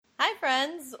Hi,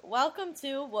 friends. Welcome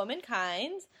to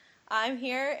Womankind. I'm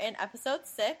here in episode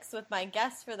 6 with my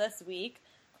guest for this week,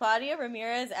 Claudia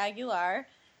Ramirez Aguilar.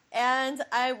 And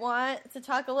I want to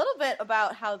talk a little bit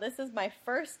about how this is my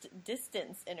first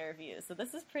distance interview. So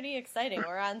this is pretty exciting.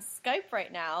 We're on Skype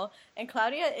right now, and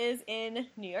Claudia is in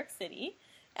New York City,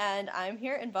 and I'm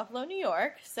here in Buffalo, New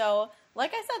York. So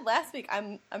like I said last week,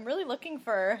 I'm really looking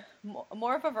for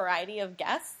more of a variety of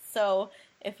guests. So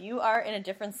if you are in a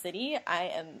different city, I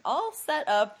am all set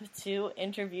up to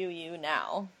interview you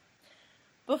now.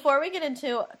 Before we get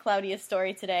into Claudia's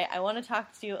story today, I want to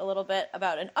talk to you a little bit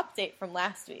about an update from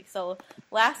last week. So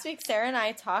last week, Sarah and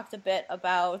I talked a bit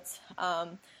about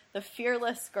the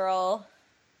Fearless Girl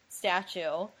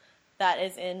statue that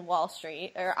is in Wall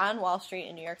Street, or on Wall Street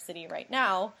in New York City right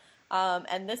now.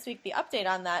 And this week, the update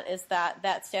on that is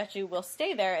that statue will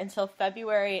stay there until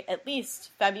at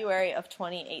least February of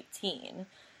 2018.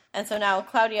 And so now,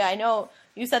 Claudia, I know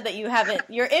you said that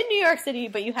you're in New York City,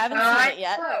 but you haven't seen it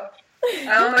yet.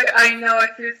 I know, I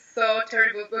feel so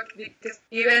terrible because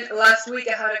even last week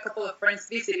I had a couple of friends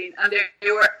visiting and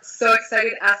they were so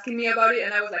excited asking me about it,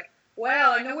 and I was like,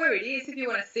 well, I know where it is if you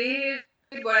want to see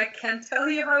it, but I can't tell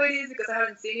you how it is because I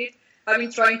haven't seen it. I've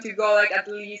been trying to go at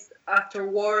least after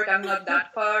work. I'm not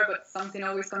that far, but something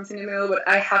always comes in the middle, but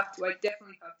I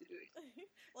definitely have to do it.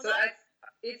 Well,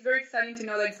 it's very exciting to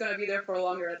know that it's going to be there for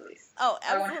longer at least. Oh,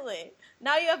 absolutely.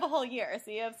 Now you have a whole year, so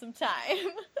you have some time.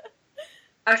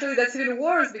 Actually, that's even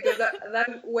worse because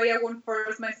that way I won't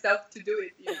force myself to do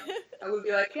it. I will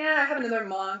be like, yeah, I have another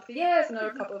month. Yes,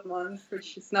 another couple of months,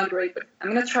 which is not great, but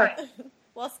I'm going to try.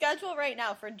 Well, schedule right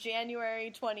now for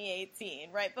January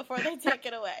 2018, right before they take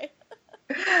it away.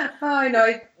 I know,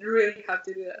 I really have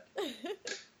to do that.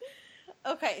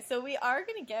 Okay, so we are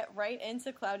going to get right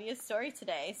into Claudia's story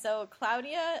today. So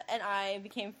Claudia and I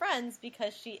became friends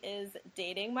because she is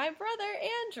dating my brother,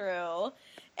 Andrew.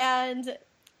 And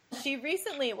she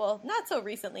recently, well, not so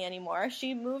recently anymore,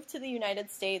 she moved to the United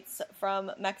States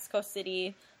from Mexico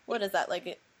City. What is that,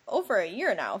 over a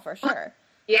year now for sure?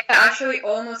 Yeah, actually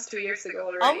almost 2 years ago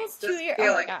already. Almost 2 years?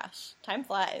 Oh my gosh, time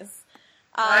flies.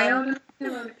 I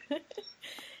know.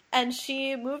 And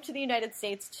she moved to the United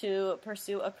States to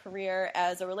pursue a career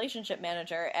as a relationship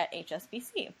manager at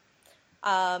HSBC.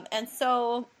 And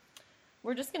so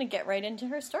we're just going to get right into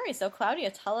her story. So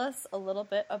Claudia, tell us a little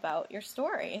bit about your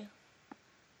story.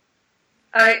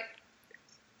 I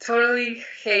totally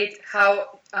hate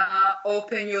how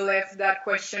open you left that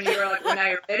question. You were like, when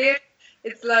I read it,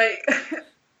 it's like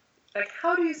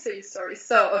how do you say your story?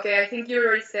 So, okay, I think you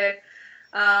already said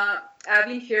I've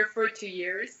been here for 2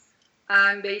 years.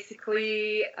 I'm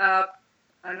basically, a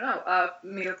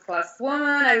middle-class woman.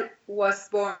 I was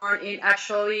born in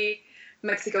actually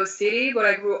Mexico City, but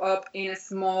I grew up in a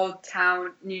small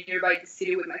town nearby the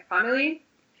city with my family.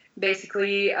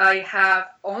 Basically, I have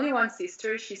only one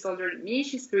sister. She's older than me.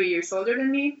 She's 3 years older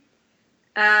than me.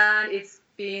 And it's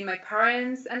been my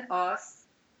parents and us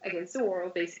against the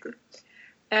world, basically.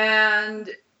 And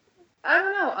I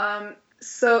don't know.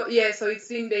 So it's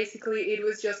been it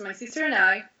was just my sister and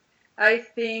I. I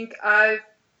think I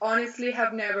honestly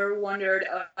have never wondered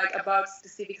about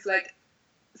specifics,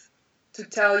 to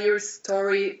tell your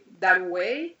story that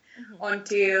way. Mm-hmm.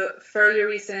 Until fairly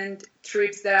recent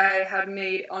trips that I had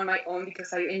made on my own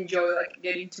because I enjoy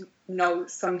getting to know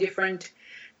some different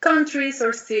countries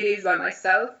or cities by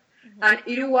myself. Mm-hmm. And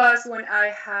it was when I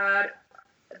had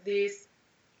this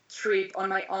trip on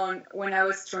my own when I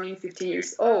was turning 15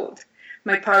 years old.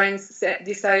 My parents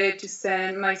decided to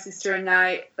send my sister and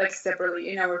I separately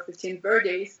in our 15th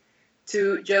birthdays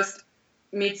to just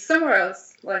meet somewhere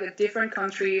else, a different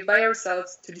country by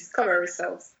ourselves to discover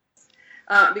ourselves.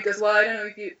 Because, well, I don't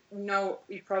know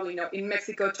if you probably know, in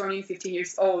Mexico, turning 15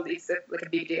 years old is a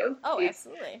big deal. Oh,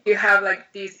 absolutely. You have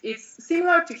it's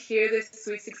similar to here, the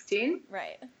Sweet 16.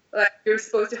 Right. You're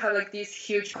supposed to have this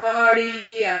huge party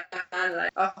and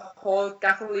a whole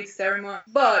Catholic ceremony.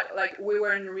 But we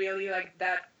weren't really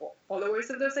that followers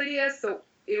of those ideas. So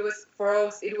for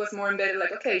us, it was more embedded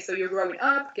okay, so you're growing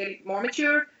up, getting more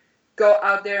mature, go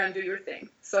out there and do your thing.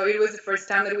 So it was the first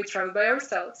time that we traveled by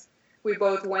ourselves. We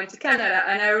both went to Canada,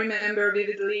 and I remember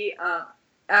vividly,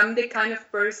 I'm the kind of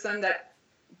person that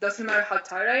doesn't matter how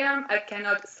tired I am, I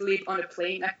cannot sleep on a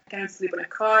plane, I cannot sleep in a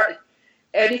car,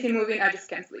 anything moving, I just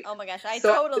can't sleep. Oh my gosh, I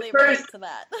totally relate to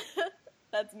that.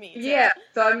 That's me. Too. Yeah,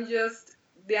 so I'm just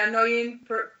the annoying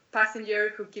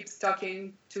passenger who keeps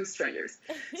talking to strangers.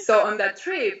 So on that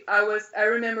trip, I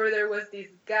remember there was this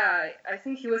guy, I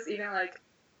think he was even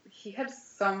he had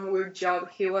some weird job,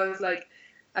 he was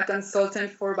a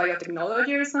consultant for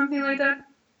biotechnology or something like that.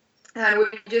 And we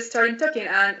just started talking,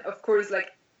 and of course,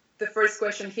 the first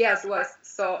question he asked was,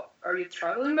 so are you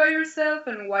traveling by yourself,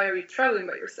 and why are you traveling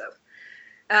by yourself?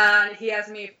 And he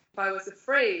asked me if I was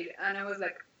afraid, and I was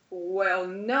like, well,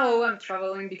 no, I'm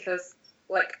traveling because,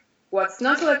 like, what's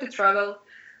not to like to travel?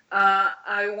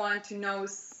 I want to know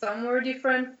somewhere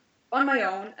different on my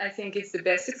own. I think it's the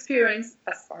best experience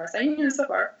as far as I knew so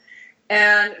far.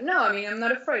 And no, I mean, I'm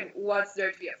not afraid. What's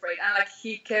there to be afraid? And like,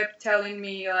 he kept telling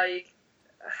me like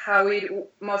how it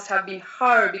must have been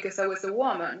hard because I was a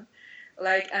woman,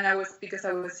 like, and because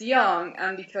I was young,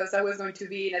 and because I was going to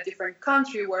be in a different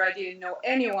country where I didn't know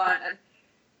anyone. And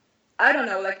I don't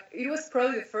know, like, it was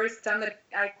probably the first time that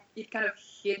it kind of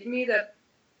hit me that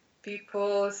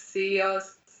people see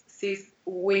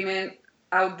women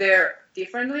out there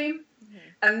differently. Mm-hmm.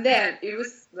 And then it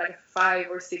was like a 5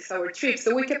 or 6 hour trip,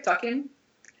 so we kept talking.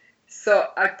 So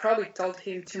I probably told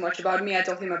him too much about me. I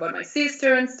told him about my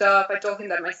sister and stuff. I told him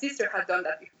that my sister had done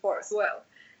that before as well.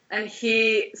 And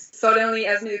he suddenly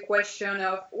asked me the question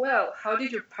of, well, how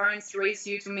did your parents raise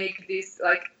you to make this,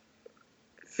 like,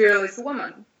 fearless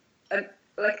woman? And,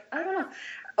 like, I don't know.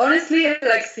 Honestly,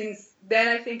 like, since then,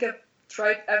 I think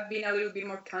I've been a little bit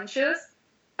more conscious.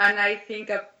 And I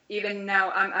think even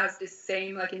now I'm as the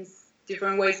same, like, in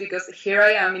different ways, because here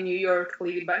I am in New York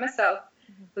living by myself,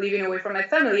 living away from my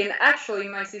family. And actually,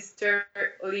 my sister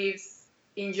lives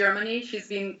in Germany. She's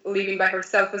been living by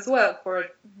herself as well for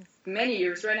many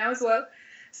years right now as well.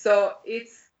 So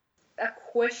it's a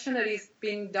question that is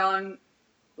being done,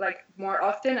 like, more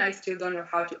often. I still don't know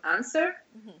how to answer.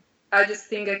 Mm-hmm. I just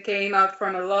think I came out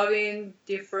from a loving,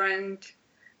 different,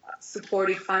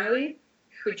 supportive family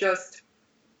who just,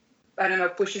 I don't know,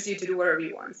 pushes you to do whatever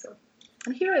you want. So,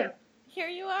 and here I am. Here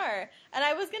you are. And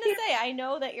I was going to say, I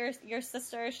know that your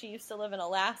sister, she used to live in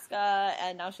Alaska,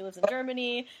 and now she lives in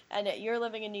Germany, and you're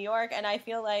living in New York, and I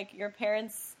feel like your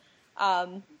parents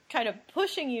kind of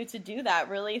pushing you to do that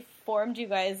really formed you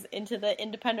guys into the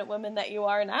independent women that you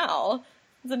are now.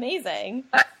 It's amazing.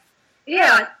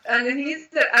 Yeah, and the thing is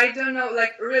that I don't know,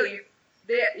 like, really,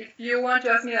 if you want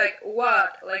to ask me, like,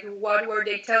 what were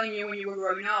they telling you when you were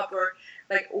growing up, or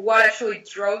like what actually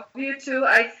drove you to,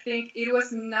 I think it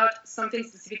was not something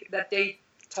specific that they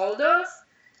told us,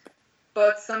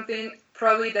 but something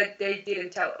probably that they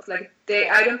didn't tell us. Like,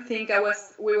 I don't think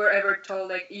we were ever told,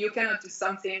 like, you cannot do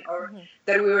something, or mm-hmm.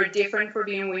 that we were different for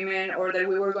being women, or that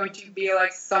we were going to be,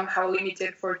 like, somehow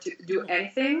limited to do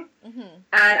anything. Mm-hmm.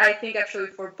 And I think actually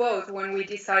for both, when we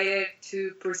decided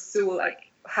to pursue, like,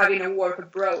 having a work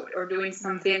abroad or doing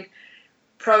something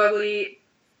probably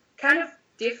kind of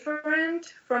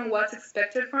different from what's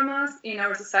expected from us in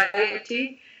our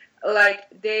society, like,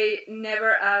 they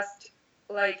never asked,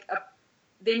 like,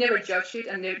 they never judged it,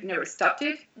 and they never stopped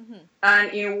it. Mm-hmm.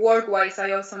 And in work-wise,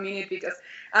 I also mean it because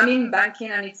I'm in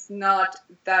banking, and it's not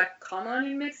that common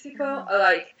in Mexico. Mm-hmm.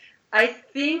 Like, I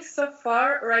think so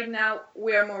far right now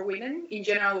we are more women in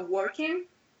general working,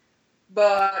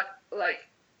 but, like,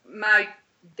 my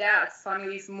dad's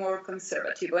family is more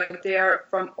conservative. Like, they are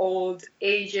from old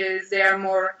ages. They are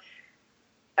more,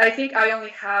 I think I only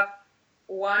have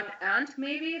one aunt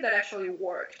maybe that actually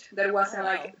worked. That wasn't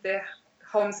like the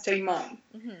homestay mom,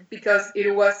 mm-hmm. because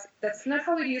that's not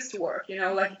how it used to work, you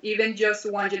know, like, even just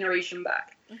one generation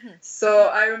back. Mm-hmm. So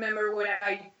I remember when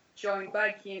I joined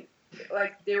banking,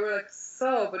 like, they were like,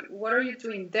 so, but what are you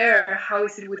doing there? How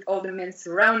is it with all the men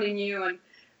surrounding you? And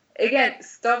again,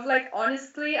 stuff like,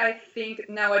 honestly, I think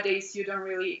nowadays you don't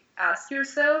really ask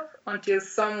yourself until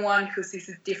someone who sees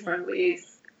it differently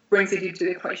brings it into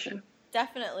the equation.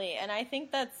 Definitely, and I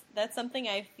think that's something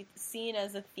I've seen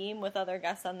as a theme with other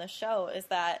guests on the show, is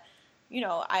that, you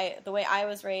know, the way I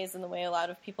was raised and the way a lot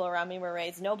of people around me were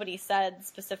raised, nobody said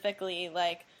specifically,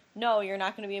 like, no, you're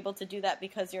not going to be able to do that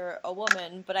because you're a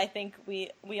woman. But I think we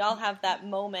all have that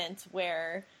moment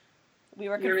where we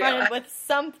were confronted with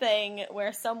something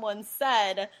where someone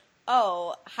said,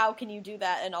 oh, how can you do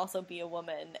that and also be a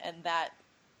woman? And that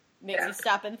makes you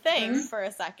stop and think mm-hmm. for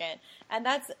a second. And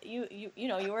that's, you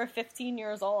know, you were 15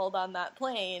 years old on that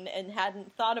plane and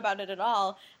hadn't thought about it at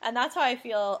all. And that's how I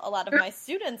feel a lot of my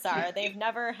students are. They've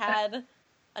never had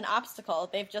an obstacle.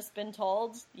 They've just been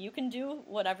told, you can do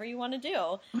whatever you want to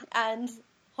do. And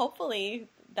hopefully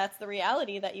that's the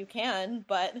reality, that you can,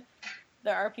 but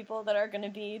there are people that are going to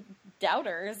be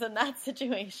doubters in that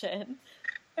situation.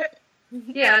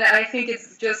 Yeah, and I think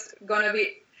it's just going to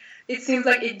be, it seems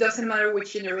like it doesn't matter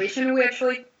which generation we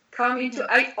actually come into.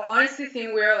 I honestly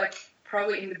think we're, like,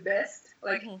 probably in the best.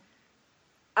 Like, mm-hmm.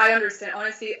 I understand.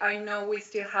 Honestly, I know we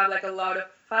still have, like, a lot of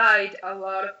fight, a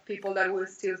lot of people that will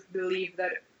still believe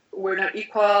that we're not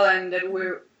equal and that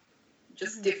we're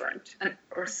just mm-hmm. different.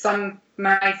 Or some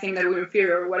might think that we're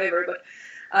inferior or whatever. But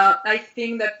I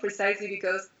think that precisely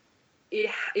because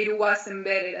it was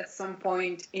embedded at some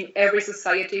point in every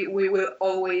society, we will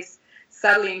always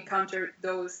sadly encounter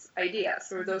those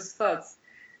ideas or those thoughts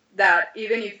that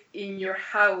even if in your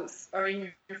house or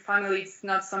in your family it's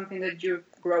not something that you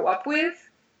grow up with,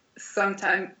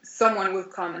 sometimes someone will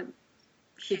come and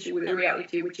hit you with the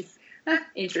reality, which is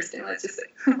interesting, let's just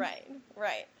say.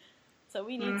 Right. So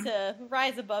we need to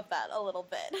rise above that a little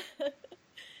bit.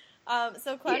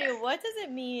 So Claudia, what does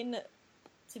it mean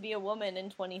to be a woman in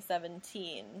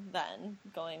 2017 then,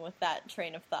 going with that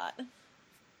train of thought?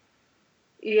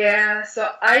 Yeah, so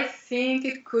I think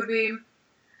it could be,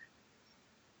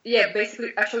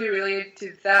 basically actually related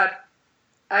to that.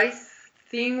 I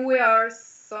think we are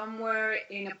somewhere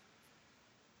in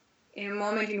a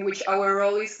moment in which our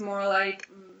role is more like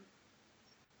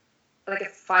a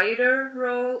fighter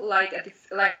role, like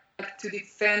to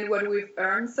defend what we've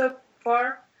earned so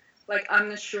far. Like, I'm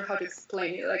not sure how to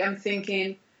explain it. Like, I'm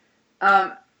thinking,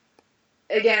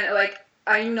 again, like,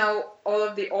 I know all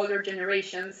of the older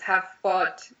generations have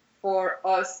fought for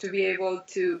us to be able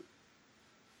to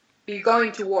be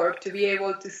going to work, to be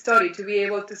able to study, to be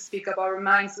able to speak up our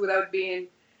minds without being,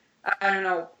 I don't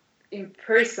know,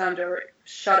 imprisoned or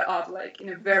shut up, like, in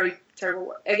a very terrible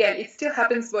way. Again, it still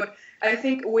happens, but I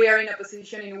think we are in a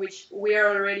position in which we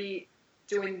are already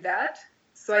doing that.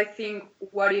 So I think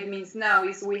what it means now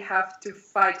is we have to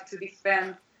fight to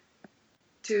defend,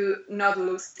 to not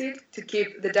lose it, to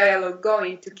keep the dialogue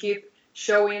going, to keep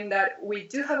showing that we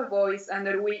do have a voice and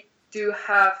that we do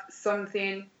have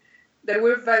something, that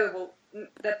we're valuable,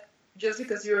 that just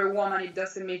because you're a woman, it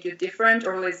doesn't make you different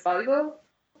or less valuable,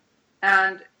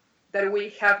 and that we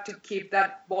have to keep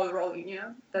that ball rolling, you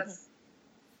know? That's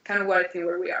kind of what I think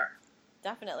where we are.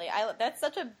 Definitely. That's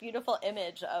such a beautiful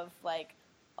image of, like,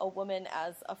 a woman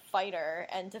as a fighter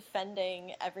and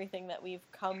defending everything that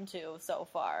we've come to so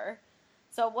far.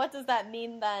 So what does that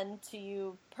mean then to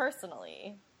you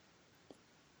personally?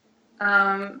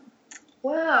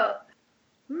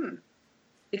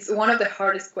 It's one of the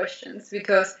hardest questions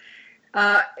because,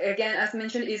 again, as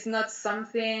mentioned, it's not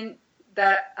something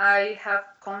that I have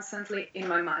constantly in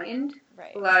my mind.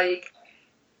 Right. Like,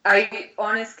 I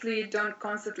honestly don't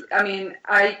constantly, I mean,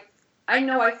 I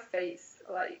know I face,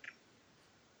 like,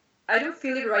 I don't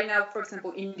feel it right now, for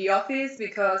example, in the office,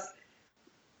 because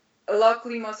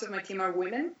luckily most of my team are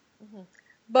women,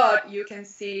 but you can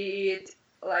see it,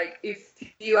 like, if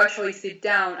you actually sit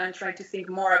down and try to think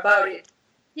more about it.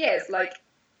 Yes, like,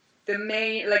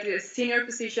 the senior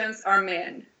positions are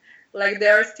men. Like,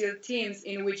 there are still teams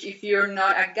in which if you're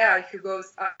not a guy who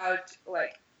goes out,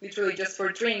 like, literally just for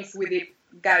drinks with the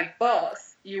guy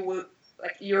boss,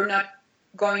 you're not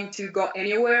going to go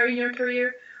anywhere in your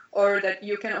career. Or that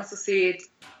you can also see it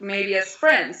maybe as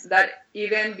friends, that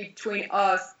even between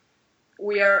us,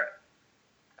 we are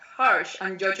harsh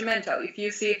and judgmental. If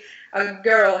you see a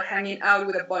girl hanging out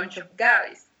with a bunch of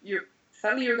guys,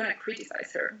 suddenly you're going to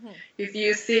criticize her. If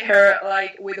you see her,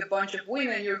 like, with a bunch of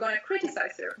women, you're going to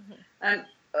criticize her. And,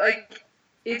 like,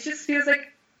 it just feels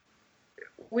like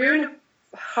we're in a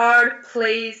hard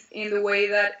place in the way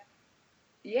that,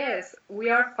 yes, we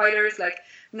are fighters, like,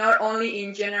 not only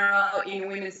in general in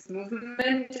women's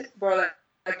movement, but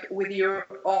like with your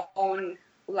own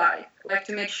life, like,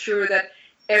 to make sure that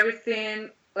everything,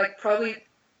 like, probably,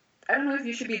 I don't know if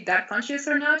you should be that conscious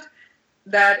or not,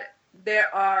 that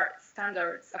there are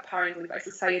standards apparently by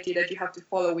society that you have to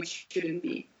follow, which shouldn't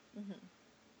be.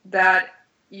 That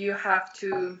you have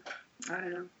to, I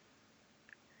don't know,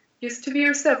 just to be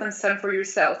yourself and stand for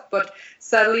yourself. But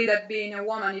sadly, that being a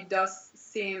woman, it does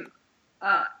seem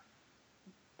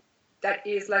that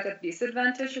is like a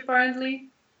disadvantage apparently,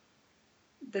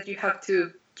 that you have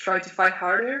to try to fight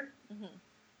harder,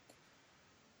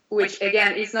 which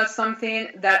again is not something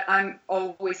that I'm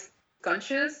always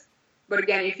conscious, but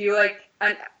again, if you like,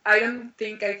 and I don't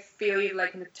think I feel it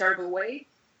like in a terrible way,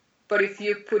 but if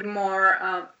you put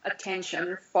more attention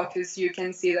or focus, you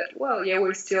can see that, well, yeah,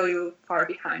 we're still a little far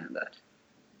behind on that.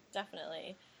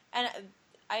 Definitely. And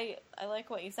I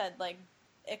like what you said, like,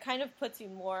 it kind of puts you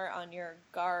more on your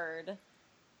guard,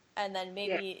 and then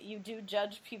maybe you do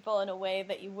judge people in a way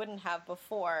that you wouldn't have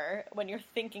before when you're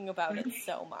thinking about it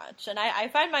so much. And I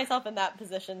find myself in that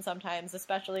position sometimes,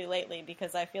 especially lately,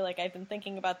 because I feel like I've been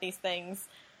thinking about these things,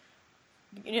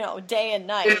 you know, day and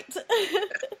night.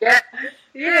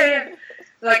 Yeah.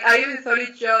 Like, I even thought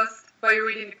it just by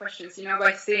reading the questions, you know,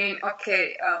 by saying,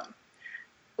 okay,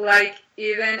 like,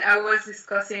 even I was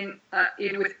discussing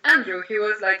it with Andrew. He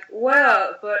was like,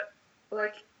 well, but,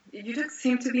 like, you don't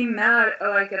seem to be mad,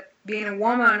 like, at being a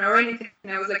woman or anything.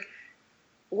 And I was like,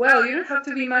 well, you don't have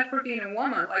to be mad for being a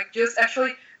woman. Like, just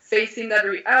actually facing that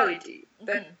reality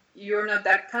that Mm-hmm. you're not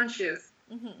that conscious.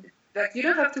 Mm-hmm. Like, you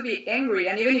don't have to be angry,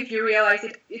 and even if you realize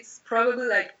it, it's probably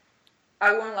like,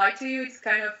 I won't lie to you, it's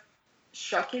kind of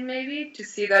shocking maybe to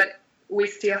see that we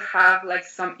still have like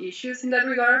some issues in that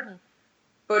regard. Mm-hmm.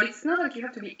 But it's not like you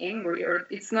have to be angry, or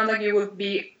it's not like you will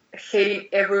be hating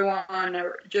everyone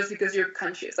or just because you're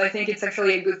conscious. I think it's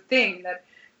actually a good thing that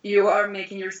you are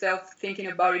making yourself thinking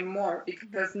about it more,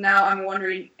 because now I'm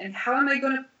wondering, and how am I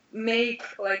going to make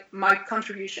like my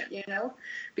contribution,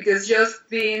 because just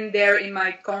being there in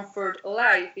my comfort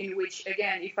life, in which,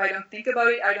 again, if I don't think about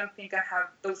it, I don't think I have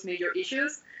those major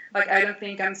issues. Like, I don't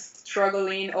think I'm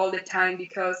struggling all the time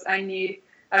because I need,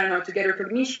 I don't know, to get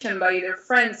recognition by either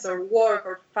friends or work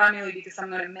or family because I'm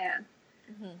not a man.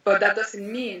 Mm-hmm. But that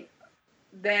doesn't mean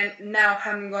then now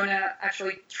I'm going to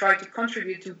actually try to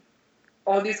contribute to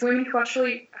all these women who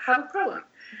actually have a problem.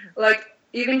 Mm-hmm. Like,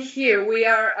 even here,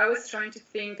 I was trying to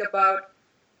think about,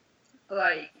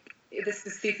 like, the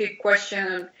specific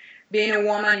question, being a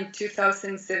woman in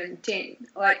 2017.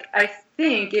 Like, I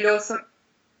think it also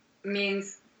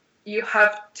means you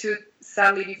have to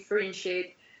sadly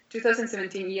differentiate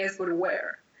 2017, yes, but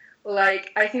where?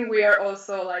 Like, I think we are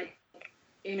also, like,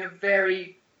 in a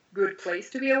very good place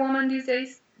to be a woman these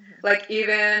days. Mm-hmm. Like,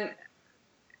 even,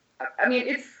 I mean,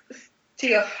 it's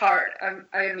still hard,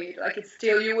 I admit. Like, it's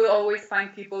still, you will always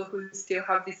find people who still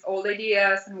have these old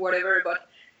ideas and whatever, but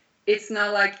it's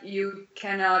not like you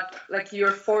cannot, like,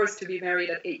 you're forced to be married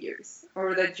at 8 years,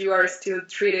 or that you are still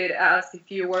treated as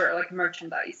if you were, like,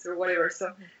 merchandise or whatever.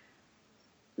 So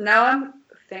now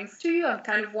thanks to you, I'm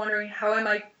kind of wondering how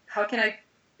can I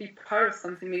be part of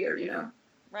something bigger,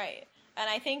 Right. And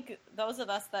I think those of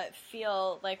us that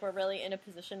feel like we're really in a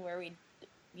position where we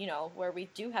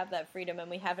do have that freedom and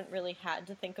we haven't really had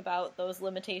to think about those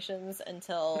limitations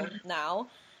until now,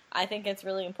 I think it's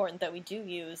really important that we do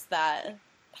use that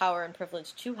power and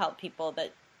privilege to help people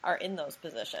that are in those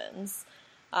positions.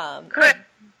 Correct.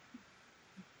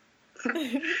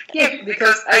 Yeah,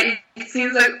 because it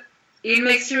seems like it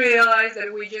makes you realize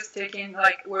that we're just taking,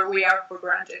 like, where we are for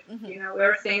granted. Mm-hmm.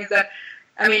 There are things that,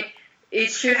 I mean, it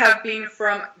should have been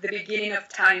from the beginning of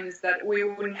times that we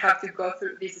wouldn't have to go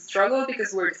through this struggle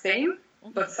because we're the same,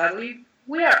 mm-hmm. but sadly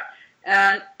we are.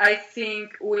 And I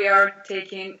think we are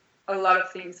taking a lot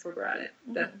of things for granted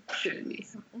mm-hmm. that shouldn't be.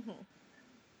 So. Mm-hmm.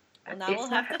 Well, now we'll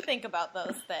have to think about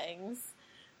those things.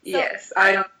 So, yes,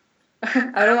 I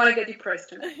don't want to get depressed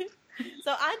tonight.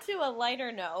 So on to a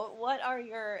lighter note, what are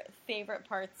your favorite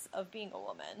parts of being a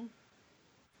woman?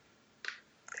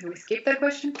 Can we skip that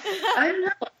question? I don't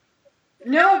know.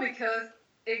 No, because,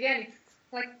 again, it's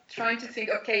like trying to think,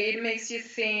 okay, it makes you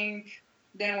think,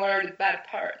 then what are the bad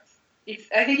parts?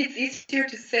 I think it's easier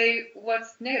to say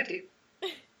what's negative.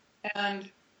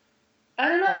 And I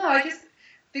don't know,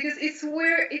 because it's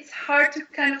weird, it's hard to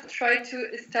kind of try to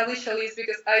establish a list,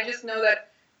 because I just know that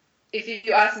if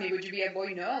you ask me, would you be a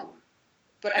boy? No.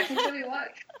 But I can tell you why.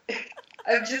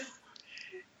 I'm just,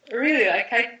 really,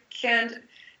 like, I can't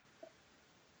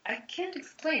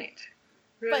explain it.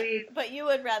 Really. But you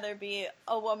would rather be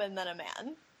a woman than a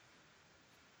man.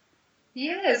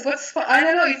 Yes, what's fun? I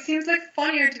don't know, it seems like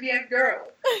funnier to be a girl.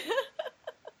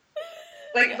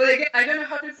 Like, yeah. But again, I don't know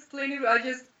how to explain it, I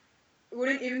just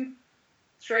wouldn't even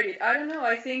trade it. I don't know,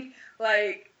 I think,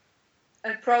 like,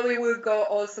 and probably we'll go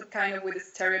also kind of with the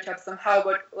stereotypes somehow,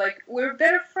 but, like, we're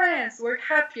better friends, we're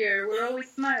happier, we're always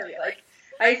smiling. Like,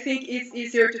 I think it's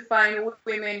easier to find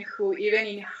women who, even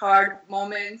in hard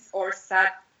moments or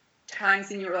sad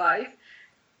times in your life,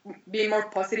 be more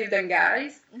positive than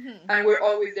guys, mm-hmm. and we're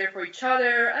always there for each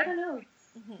other. I don't know,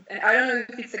 mm-hmm. and I don't know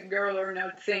if it's a girl or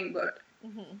not thing, but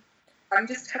mm-hmm. I'm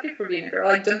just happy for being a girl.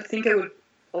 I don't think I would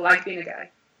like being a guy.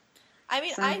 I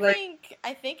mean,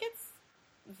 I think it's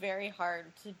very hard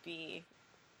to be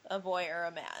a boy or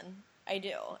a man. I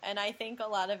do, and I think a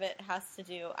lot of it has to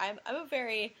do. I'm a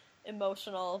very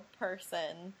emotional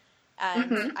person,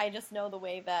 and mm-hmm. I just know the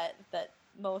way that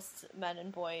most men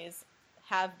and boys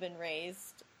have been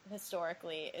raised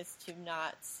historically is to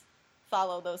not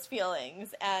follow those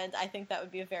feelings, and I think that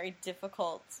would be a very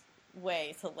difficult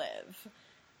way to live.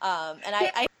 And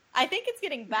I think it's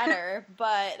getting better,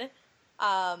 but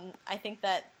I think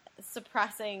that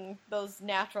suppressing those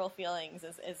natural feelings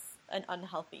is an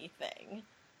unhealthy thing.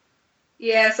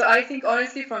 Yeah, so I think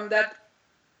honestly from that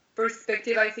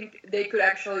perspective, I think they could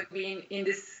actually be in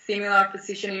this similar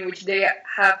position in which they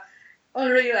have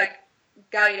already, like,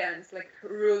 guidance, like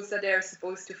rules that they are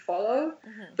supposed to follow.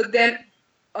 Mm-hmm. But then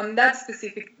on that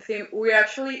specific thing, we're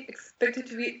actually expected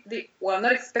to be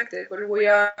not expected, but we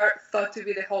are thought to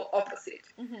be the whole opposite.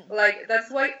 Mm-hmm. Like, that's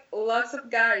why lots of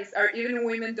guys, or even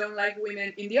women, don't like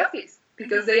women in the office.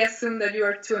 because they assume that you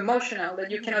are too emotional, that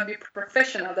you cannot be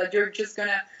professional, that you're just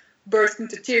gonna burst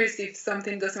into tears if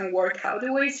something doesn't work out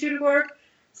the way it should work.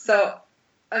 So,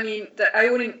 I mean, I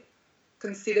wouldn't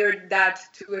consider that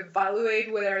to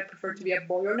evaluate whether I prefer to be a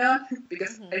boy or not,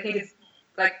 because I think it's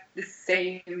like the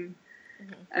same.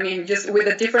 I mean, just with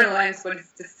a different lens, but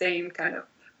it's the same kind of.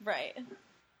 Right.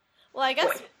 Well, I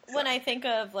guess when I think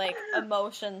of, like,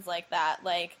 emotions like that,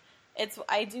 like,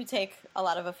 I do take a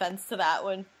lot of offense to that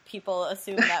when people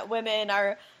assume that women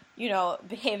are, you know,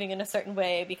 behaving in a certain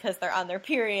way because they're on their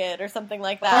period or something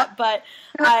like that. But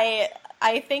I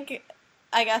think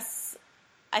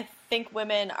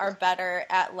women are better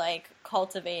at, like,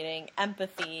 cultivating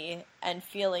empathy and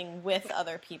feeling with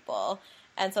other people.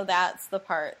 And so that's the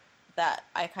part that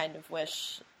I kind of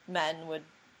wish men would,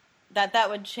 that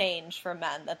would change for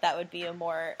men, that would be a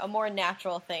more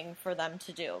natural thing for them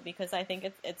to do, because I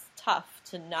think it's tough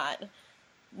to not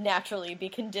naturally be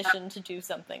conditioned to do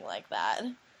something like that.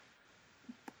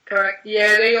 Correct.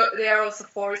 Yeah, they are also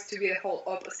forced to be the whole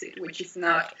opposite, which is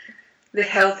not the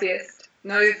healthiest,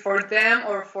 not for them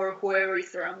or for whoever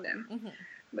is around them.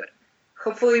 But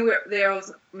hopefully they are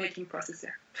also making progress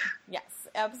there. Yes,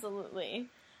 absolutely.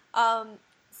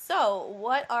 So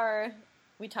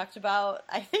we talked about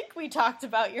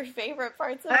your favorite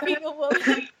parts of being a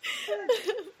woman.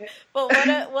 But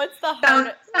what's the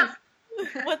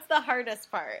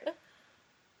hardest part?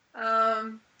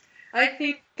 I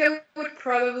think I would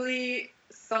probably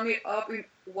sum it up in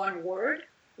one word,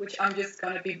 which I'm just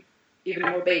going to be even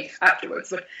more vague afterwards,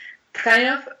 but kind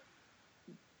of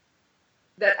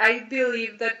that I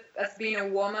believe that as being a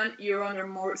woman, you're under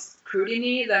more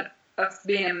scrutiny than as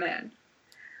being a man.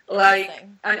 Like,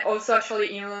 and also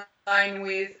actually in line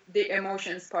with the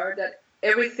emotions part, that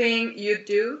everything you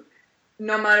do,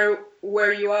 no matter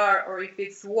where you are, or if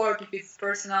it's work, if it's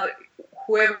personal,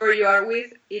 whoever you are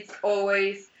with, it's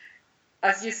always,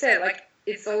 as you said, like,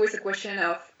 it's always a question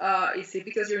of, is it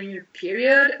because you're in your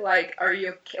period? Like, are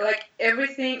you okay? Like,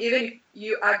 everything, even if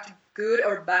you act good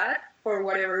or bad for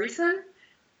whatever reason,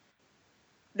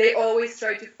 they always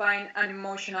try to find an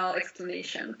emotional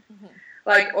explanation.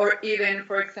 Like, or even,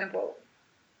 for example,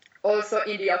 also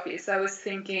in the office, I was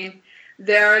thinking,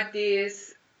 there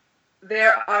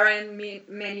aren't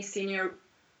many senior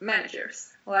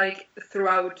managers, like,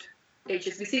 throughout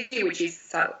HSBC, which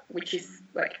is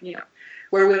like, you know,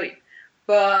 where we live.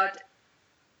 But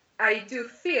I do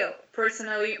feel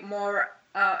personally more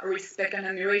respect and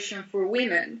admiration for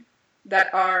women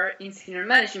that are in senior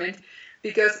management,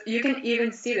 because you can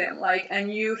even see them, like,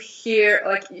 and you hear,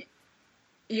 like,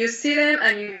 you see them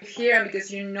and you hear them because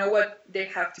you know what they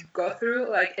have to go through,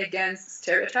 like, against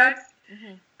stereotypes.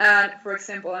 And for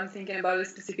example, I'm thinking about a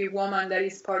specific woman that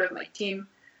is part of my team.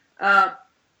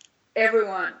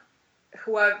 Everyone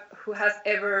who has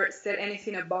ever said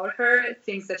anything about her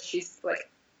thinks that she's, like,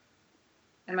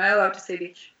 am I allowed to say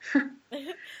bitch?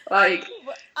 Like,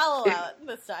 I'll allow it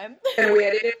this time. Can we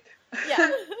edit it?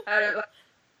 Yeah. I don't know.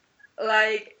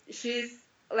 Like, she's,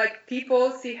 like,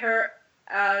 people see her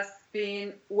as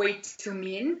being way too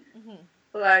mean,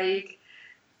 like,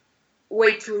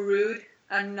 way too rude,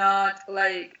 and not,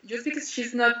 like, just because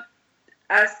she's not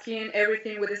asking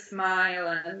everything with a smile,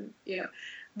 and, you know,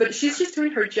 but she's just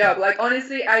doing her job. Like,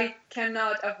 honestly, I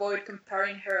cannot avoid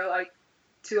comparing her, like,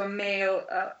 to a male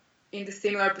in the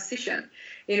similar position,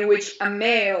 in which a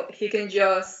male, he can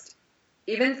just,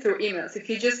 even through emails, if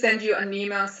he just sends you an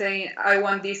email saying, I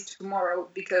want this tomorrow,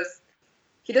 because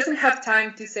he doesn't have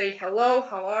time to say hello,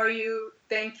 how are you,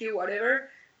 thank you, whatever,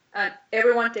 and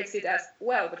everyone takes it as,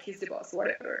 well, but he's the boss,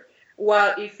 whatever.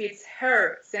 While if it's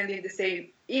her sending the same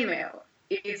email,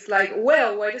 it's like,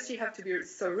 well, why does she have to be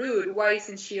so rude? Why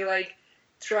isn't she, like,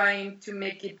 trying to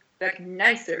make it, like,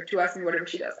 nicer to ask me whatever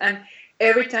she does? And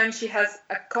every time she has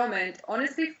a comment,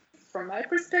 honestly, from my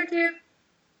perspective,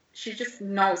 she just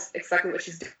knows exactly what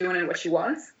she's doing and what she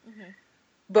wants.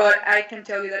 But I can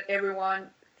tell you that everyone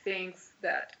thinks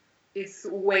that it's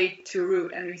way too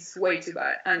rude and it's way too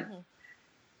bad. And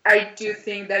I do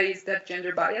think that is that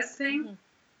gender bias thing.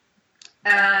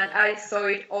 And I saw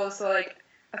it also, like,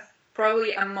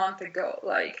 probably a month ago.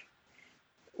 Like,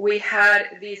 we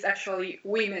had this actually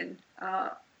women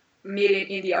meeting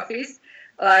in the office.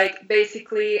 Like,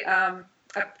 basically, a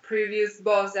previous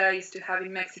boss that I used to have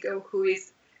in Mexico, who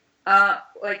is,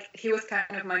 like, he was kind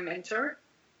of my mentor.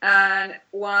 And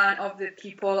one of the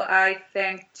people I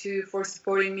thanked for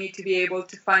supporting me to be able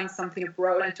to find something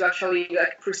abroad and to actually,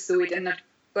 like, pursue it and not,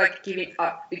 like, give it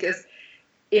up. Because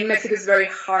in Mexico, it's very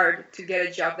hard to get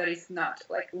a job that is not,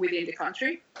 like, within the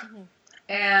country.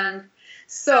 And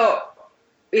so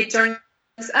it turned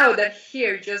out that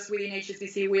here, just within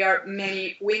HSBC, we are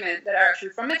many women that are actually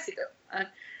from Mexico. And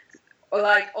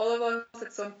like all of us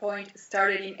at some point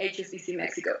started in HSBC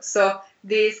Mexico. So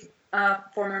this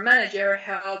former manager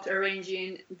helped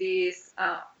arranging this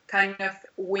kind of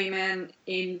women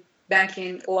in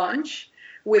banking lunch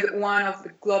with one of the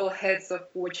global heads of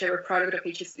whichever product of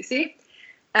HSBC.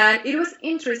 And it was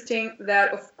interesting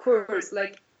that, of course,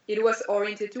 like it was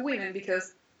oriented to women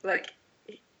because like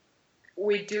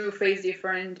we do face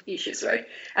different issues, right?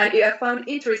 And I found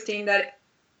interesting that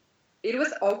it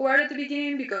was awkward at the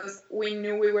beginning because we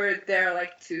knew we were there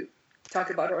like to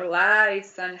talk about our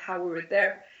lives and how we were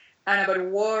there and about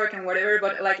work and whatever,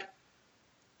 but like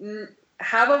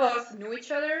half of us knew each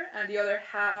other and the other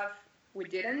half we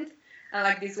didn't. And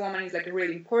like this woman is like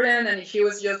really important, and she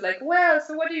was just like, well,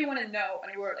 so what do you want to know?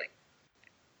 And we were like,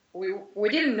 we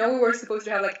didn't know we were supposed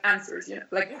to have like answers, you know,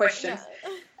 like questions. Yeah.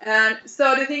 And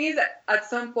so the thing is that at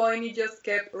some point it just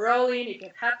kept rolling, it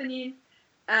kept happening.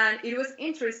 And it was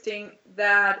interesting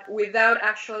that without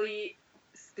actually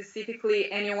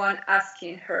specifically anyone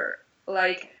asking her,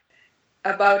 like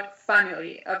about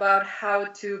family, about how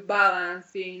to balance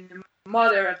being a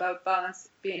mother, about balance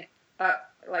being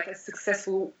like a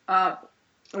successful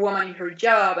woman in her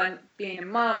job and being a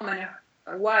mom and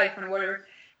a wife and whatever,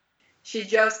 she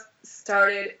just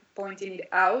started pointing it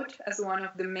out as one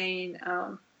of the main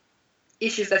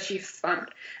issues that she's found.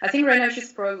 I think right now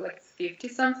she's probably like 50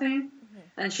 something.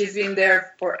 And she's been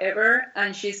there forever,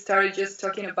 and she started just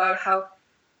talking about how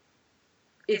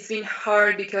it's been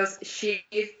hard because she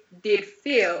did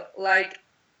feel like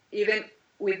even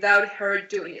without her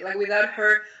doing it, like without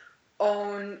her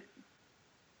own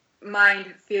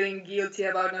mind feeling guilty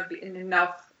about not being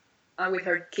enough with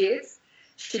her kids,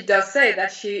 she does say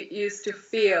that she used to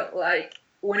feel like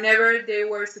whenever they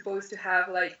were supposed to have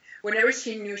like, whenever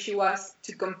she knew she was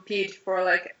to compete for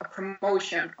like a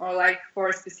promotion or like for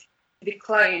a specific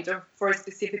client or for a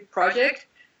specific project,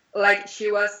 like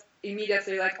she was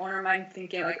immediately like on her mind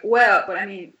thinking like, well, but I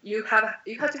mean, you have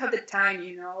to have the time,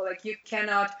 you know, like you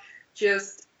cannot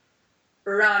just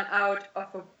run out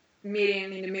of a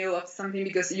meeting in the middle of something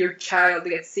because your child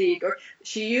gets sick. Or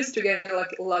she used to get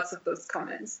like lots of those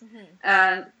comments.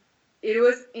 And it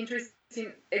was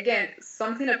interesting, again,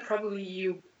 something that probably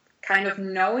you kind of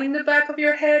know in the back of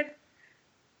your head,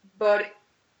 but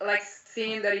like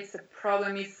seeing that it's a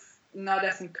problem is not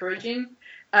as encouraging.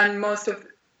 And most of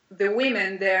the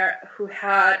women there who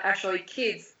had actually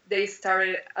kids, they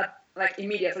started like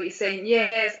immediately saying,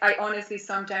 yes, I honestly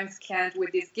sometimes can't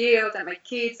with this guilt and my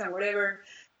kids and whatever.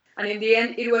 And in the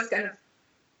end, it was kind of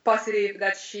positive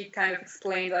that she kind of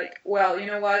explained like, well, you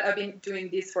know what, I've been doing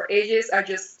this for ages. I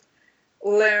just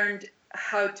learned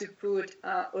how to put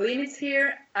limits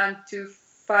here and to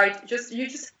fight. You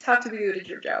just have to be good at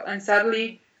your job. And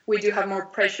sadly, we do have more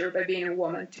pressure by being a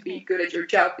woman to be good at your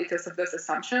job because of those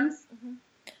assumptions.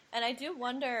 And I do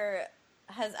wonder,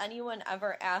 has anyone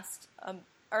ever asked,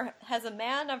 or has a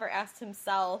man ever asked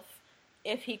himself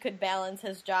if he could balance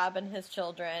his job and his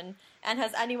children? And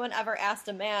has anyone ever asked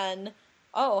a man,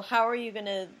 oh, how are you going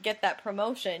to get that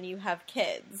promotion? You have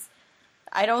kids.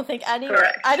 I don't think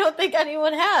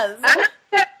anyone has.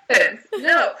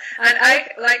 No, and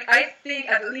I think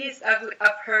at least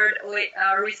I've heard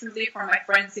recently from my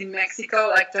friends in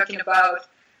Mexico, like talking about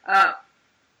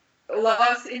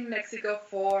laws in Mexico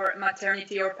for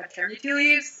maternity or paternity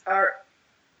leaves are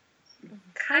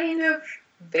kind of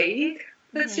vague,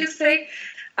 let's just say.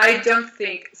 I don't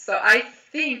think so. I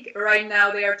think right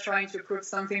now they are trying to approve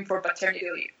something for paternity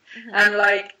leave, and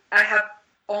like I have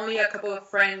only a couple of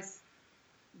friends,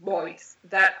 boys,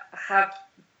 that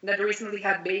recently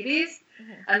had babies,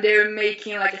 and they're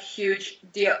making like a huge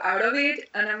deal out of it,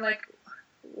 and I'm like,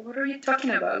 what are you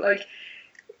talking about? Like,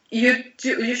 you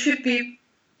should be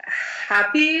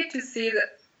happy to see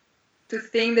that, to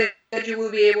think that you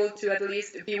will be able to at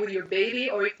least be with your baby,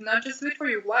 or if not, just do it for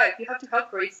your wife. You have to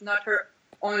help her. It's not her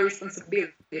only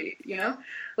responsibility, you know?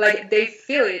 Like, they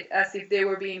feel it as if they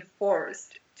were being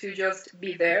forced to just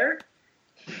be there,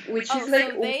 which is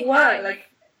like, why?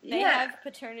 They have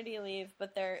paternity leave,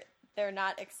 but they're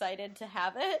not excited to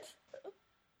have it?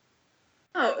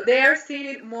 No, they are seeing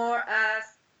it more as...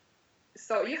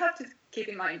 So you have to keep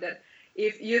in mind that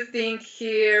if you think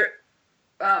here...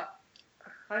 I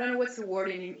don't know what's the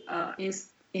word in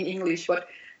English, but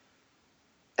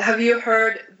have you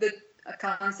heard the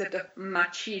concept of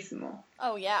machismo?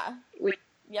 Oh, yeah.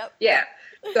 Yep. Yeah.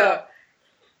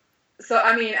 So,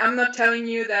 I mean, I'm not telling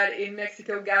you that in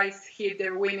Mexico guys hit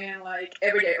their women like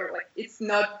every day, or like it's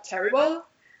not terrible,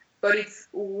 but it's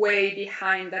way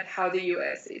behind that how the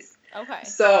US is. Okay.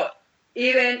 So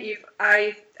even if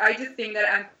I do think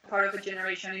that I'm part of a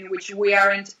generation in which we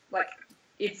aren't like,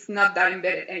 it's not that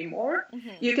embedded anymore.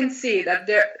 You can see that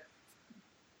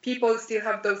people still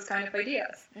have those kind of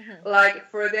ideas. Like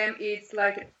for them, it's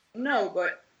like, no,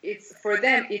 but for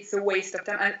them, it's a waste of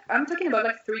time. And I'm talking about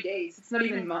like 3 days. It's not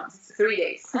even months. It's 3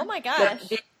 days. Oh my gosh.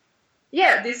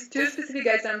 These two specific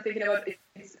guys that I'm thinking about,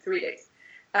 it's 3 days.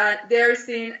 And they're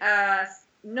seen as,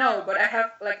 no, but I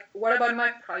have, like, what about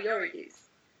my priorities?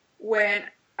 When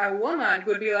a woman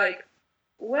would be like,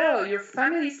 well, your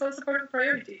family is also part of the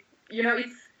priority.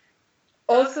 It's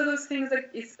also those things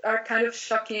that are kind of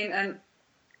shocking and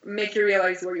make you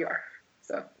realize where you are.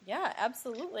 So yeah,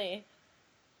 absolutely.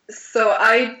 So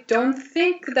I don't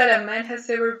think that a man has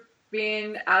ever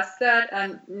been asked that,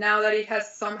 and now that it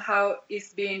has somehow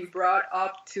is being brought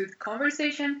up to the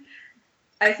conversation,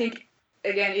 I think,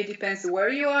 again, it depends where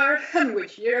you are and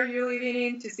which year you're living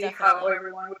in to see how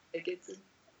everyone would take it.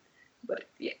 But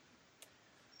yeah.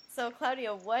 So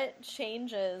Claudia, what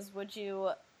changes would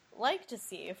you like to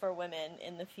see for women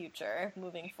in the future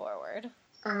moving forward?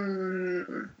 I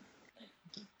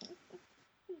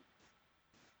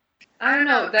don't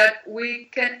know, that we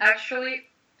can actually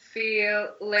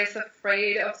feel less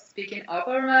afraid of speaking up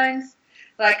our minds.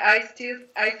 Like, I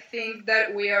think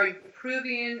that we are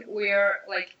improving, we are,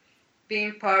 like,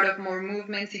 being part of more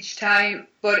movements each time,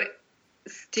 but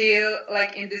still,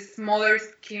 like, in the smaller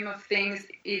scheme of things,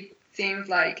 it seems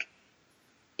like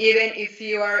even if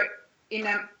you are in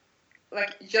a,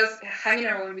 like, just hanging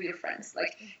around with your friends,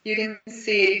 like, you can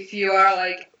see if you are,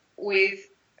 like, with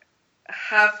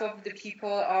half of the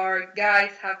people are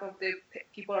guys, half of the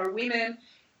people are women.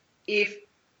 If,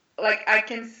 like, I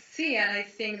can see, and I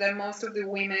think that most of the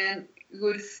women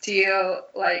would still,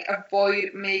 like,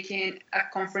 avoid making a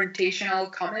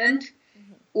confrontational comment.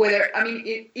 Whether, I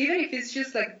mean, even if it's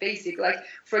just, like, basic, like,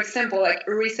 for example, like,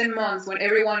 recent months when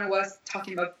everyone was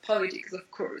talking about politics,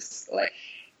 of course, like,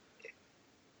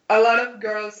 a lot of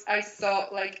girls I saw,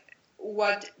 like,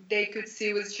 what they could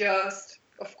see was just,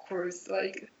 of course,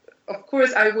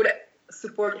 I would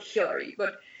support Hillary,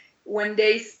 but when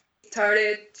they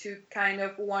started to kind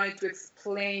of wanted to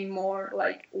explain more,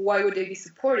 like, why would they be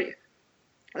supportive?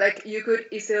 Like, you could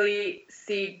easily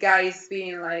see guys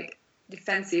being, like,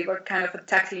 defensive or kind of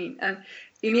attacking, and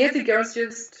immediately girls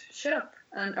just shut up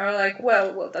and are like,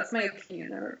 well, that's my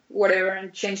opinion or whatever,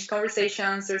 and change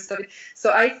conversations or stuff.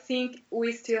 So I think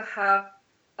we still have,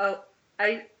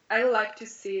 I like to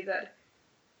see that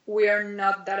we are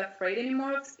not that afraid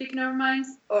anymore of speaking our minds,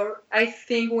 or I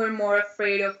think we're more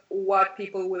afraid of what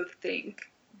people will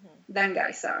think than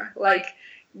guys are. Like,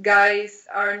 guys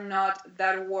are not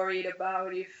that worried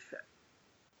about if,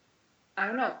 I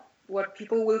don't know, what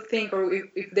people will think or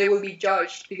if they will be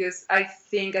judged, because I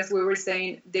think, as we were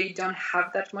saying, they don't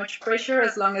have that much pressure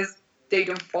as long as they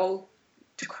don't fall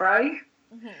to cry.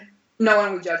 No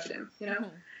one will judge them,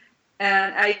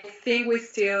 And I think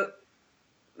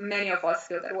many of us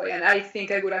feel that way, and I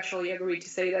think I would actually agree to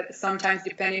say that sometimes,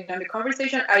 depending on the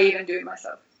conversation, I even do it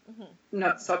myself,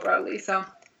 not so proudly. So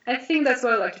I think that's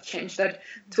what I like to change, that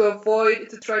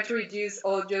to try to reduce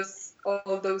all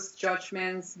those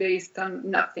judgments based on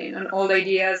nothing, on all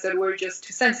ideas that we're just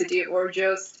too sensitive or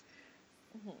just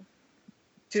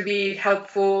to be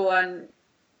helpful and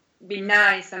be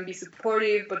nice and be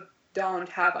supportive, but don't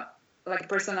have a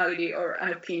personality or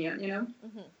an opinion,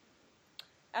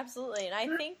 Absolutely, and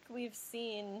I think we've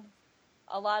seen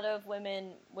a lot of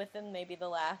women within maybe the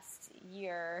last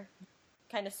year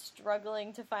kind of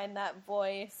struggling to find that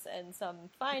voice, and some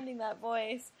finding that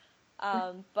voice,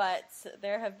 but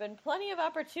there have been plenty of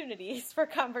opportunities for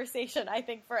conversation, I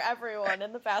think, for everyone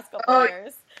in the past couple of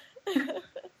years.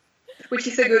 Which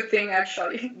is a good thing,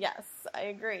 actually. Yes, I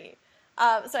agree.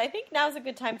 So I think now's a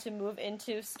good time to move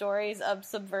into stories of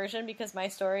subversion, because my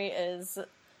story is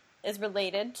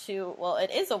related to, well,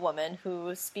 it is a woman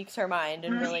who speaks her mind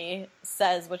and really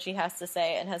says what she has to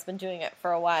say and has been doing it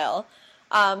for a while.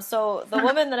 So the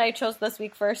woman that I chose this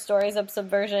week for Stories of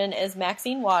Subversion is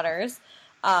Maxine Waters.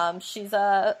 She's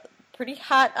pretty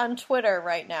hot on Twitter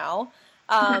right now,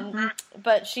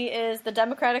 but she is the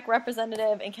Democratic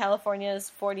representative in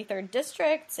California's 43rd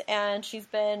District, and she's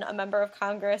been a member of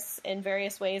Congress in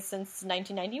various ways since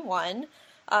 1991.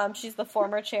 She's the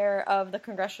former chair of the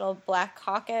Congressional Black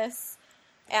Caucus,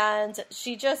 and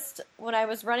she just, when I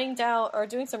was running down or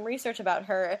doing some research about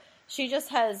her, she just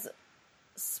has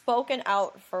spoken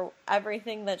out for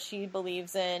everything that she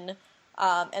believes in,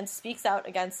 and speaks out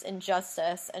against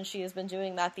injustice, and she has been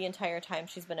doing that the entire time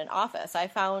she's been in office. I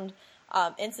found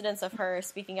incidents of her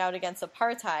speaking out against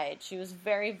apartheid. She was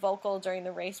very vocal during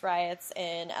the race riots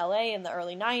in LA in the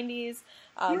early 90s.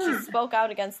 She spoke out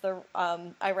against the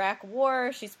Iraq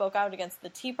War. She spoke out against the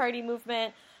Tea Party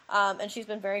movement. And she's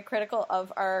been very critical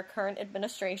of our current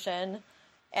administration.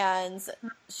 And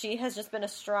she has just been a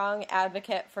strong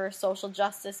advocate for social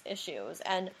justice issues.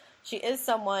 And she is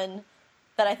someone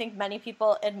that I think many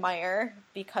people admire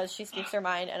because she speaks her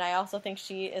mind. And I also think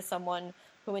she is someone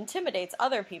who intimidates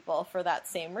other people for that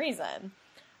same reason.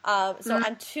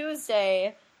 On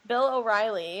Tuesday, Bill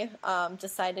O'Reilly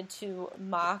decided to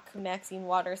mock Maxine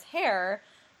Waters' hair,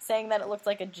 saying that it looked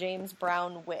like a James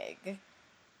Brown wig.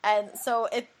 And so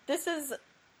this is,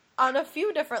 on a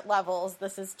few different levels,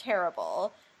 this is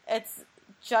terrible. It's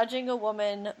judging a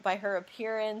woman by her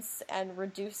appearance and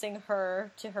reducing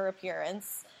her to her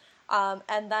appearance.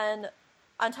 And then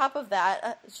on top of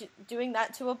that, doing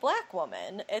that to a black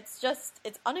woman. It's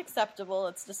unacceptable.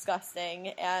 It's disgusting.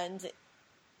 And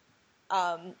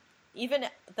even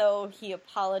though he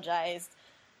apologized,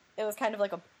 it was kind of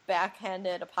like a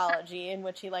backhanded apology in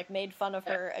which he made fun of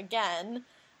her again.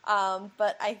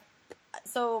 But I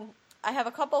have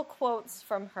a couple quotes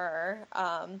from her.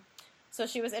 So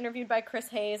she was interviewed by Chris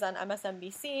Hayes on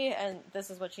MSNBC, and this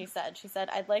is what she said. She said,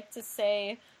 "I'd like to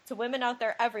say to women out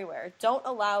there everywhere, don't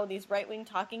allow these right-wing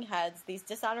talking heads, these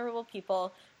dishonorable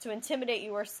people, to intimidate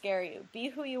you or scare you. Be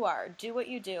who you are, do what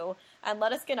you do, and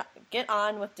let us get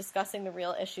on with discussing the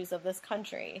real issues of this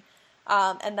country."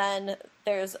 And then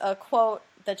there's a quote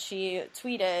that she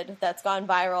tweeted that's gone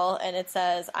viral, and it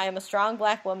says, "I am a strong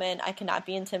black woman, I cannot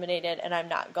be intimidated, and I'm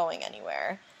not going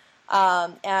anywhere."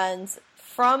 And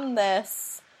from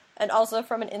this, and also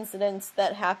from an incident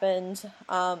that happened,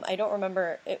 I don't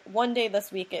remember, one day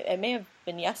this week, it may have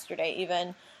been yesterday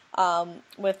even,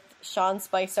 with Sean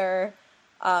Spicer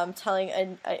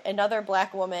telling another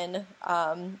black woman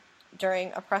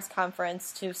during a press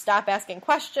conference to stop asking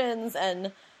questions,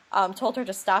 and told her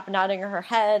to stop nodding her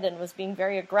head and was being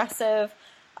very aggressive.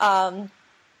 Her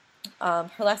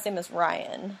last name is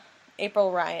Ryan.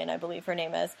 April Ryan, I believe her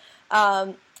name is.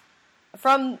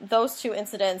 From those two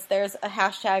incidents, there's a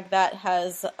hashtag that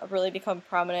has really become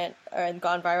prominent and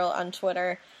gone viral on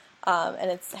Twitter,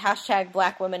 and it's hashtag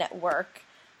Black Women at Work.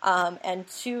 And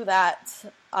to that,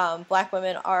 black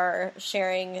women are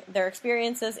sharing their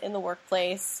experiences in the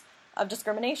workplace of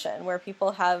discrimination, where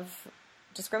people have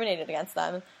discriminated against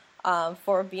them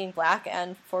for being black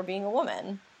and for being a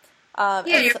woman. You're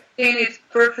saying it's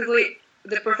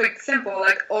the perfect example,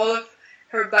 all of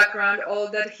her background, all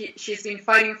that she's been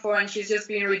fighting for, and she's just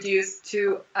being reduced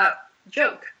to a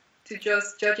joke, to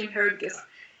just judging her because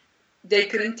they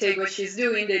couldn't take what she's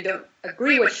doing, they don't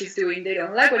agree what she's doing, they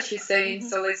don't like what she's saying,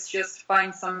 so let's just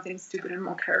find something stupid and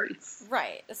mock her.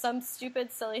 Right, some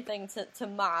stupid, silly thing to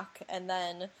mock, and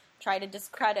then try to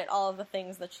discredit all of the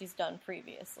things that she's done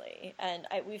previously. And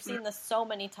we've seen this so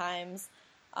many times,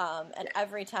 and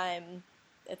every time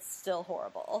it's still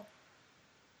horrible.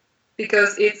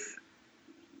 Because it's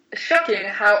shocking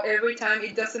how every time,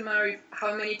 it doesn't matter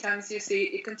how many times you see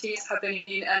it continues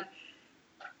happening, and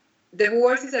the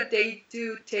worst is that they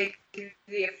do take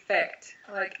the effect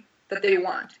that they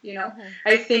want,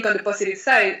 I think on the positive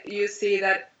side, you see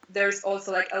that there's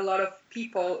also a lot of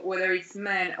people, whether it's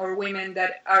men or women,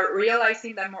 that are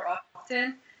realizing that more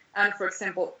often. And for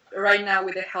example, right now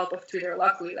with the help of Twitter,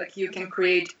 luckily, you can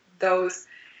create those,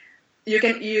 you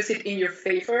can use it in your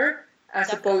favor as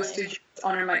Definitely. Opposed to just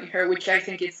undermining her, which I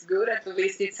think is good. At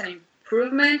least it's an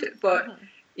improvement, but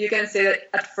you can say that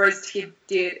at first he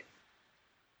did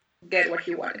get what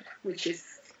he wanted, which is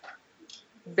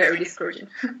very discouraging.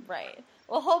 Right.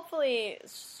 Well, hopefully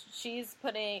she's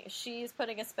putting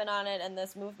a spin on it, and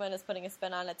this movement is putting a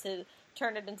spin on it to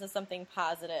turn it into something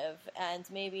positive. And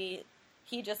maybe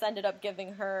he just ended up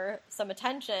giving her some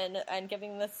attention and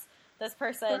giving this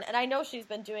person, and I know she's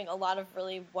been doing a lot of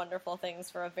really wonderful things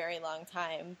for a very long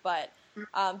time, but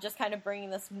just kind of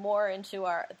bringing this more into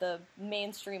the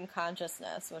mainstream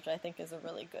consciousness, which I think is a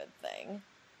really good thing.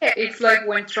 Yeah, it's like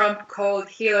when Trump called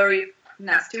Hillary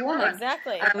nasty woman.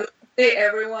 Exactly. And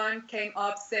everyone came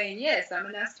up saying, yes, I'm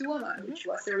a nasty woman, which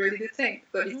was a really good thing.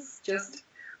 But it's just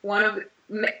one of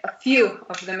a few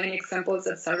of the many examples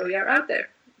that sadly are out there.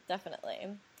 Definitely.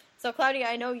 So, Claudia,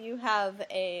 I know you have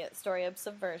a story of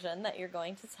subversion that you're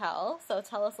going to tell. So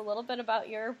tell us a little bit about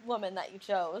your woman that you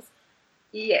chose.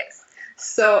 Yes.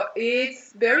 So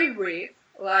it's very brief.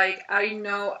 I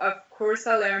know, of course,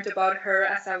 I learned about her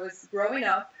as I was growing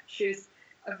up. She was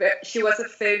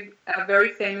a very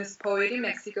famous poet in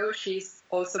Mexico. She's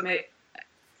also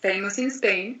famous in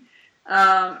Spain.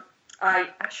 I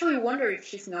actually wonder if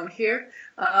she's known here.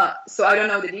 So I don't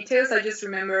know the details. I just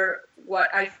remember what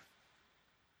I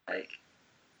like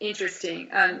interesting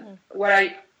and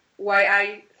why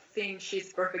I think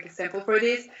she's perfect example for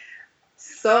this.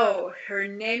 So her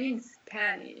name in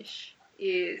Spanish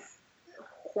is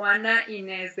Juana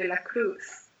Inés de la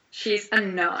Cruz. She's a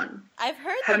nun. I've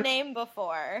heard the name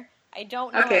before. I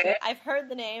don't know. Okay. I've heard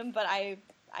the name, but I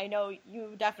know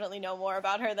you definitely know more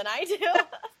about her than I do.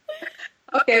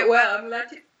 Okay, well, I'm glad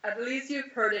at least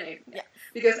you've heard the name. Yeah.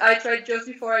 Because just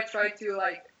before I tried to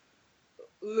like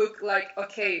look like,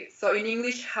 okay, so in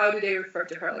English, how do they refer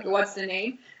to her? Like, what's the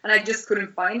name? And I just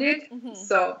couldn't find it.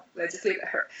 So let's just leave it at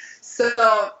her.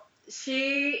 So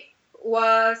she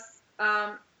was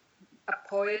a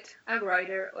poet, a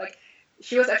writer, like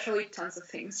she was actually tons of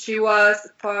things. She was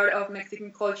part of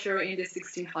Mexican culture in the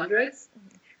 1600s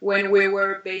when we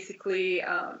were basically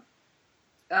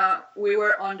we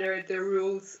were under the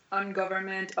rules and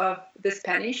government of the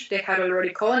Spanish. They had already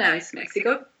colonized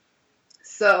Mexico.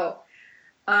 So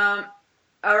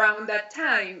around that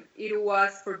time, it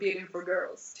was forbidden for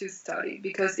girls to study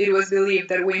because it was believed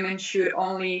that women should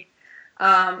only,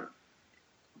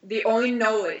 the only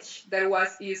knowledge that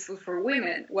was useful for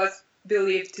women was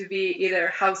believed to be either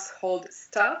household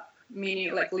stuff,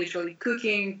 meaning like literally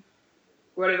cooking,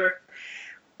 whatever,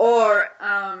 or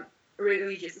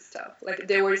religious stuff. Like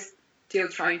they were still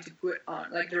trying to put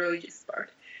on like the religious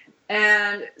part.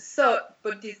 And so,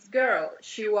 but this girl,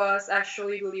 she was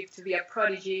actually believed to be a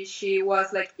prodigy. She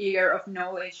was like eager of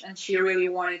knowledge and she really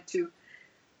wanted to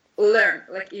learn,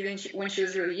 like even when she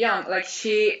was really young. Like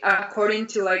she, according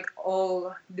to like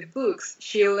all the books,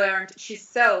 she learned, she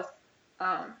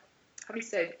how do you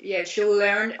say it? Yeah, she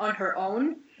learned on her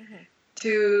own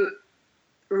to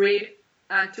read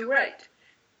and to write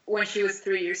when she was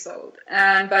 3 years old.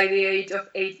 And by the age of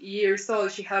 8 years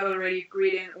old, she had already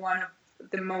written one of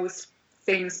the most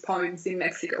famous poems in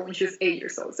Mexico when she was 8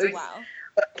 years old. So it's, wow.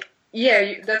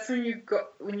 Yeah, that's when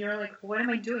you're like, what am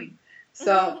I doing?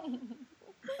 So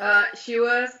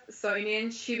so in the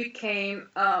end she became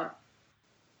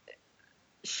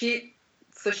she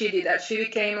did that. She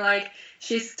became like,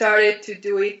 she started to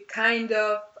do it kind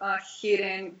of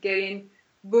hidden, getting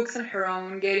books on her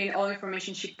own, getting all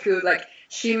information she could. Like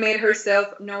she made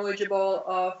herself knowledgeable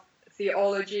of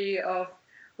theology, of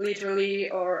literally,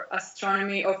 or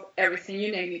astronomy, of everything,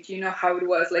 you name it. You know how it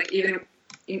was, like even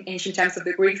in ancient times of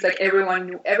the Greeks, like everyone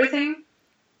knew everything.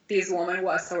 This woman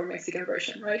was our Mexican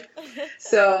version, right?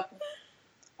 So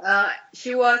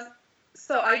she was,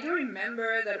 so I do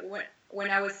remember that when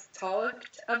I was taught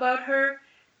about her,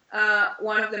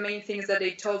 one of the main things that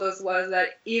they told us was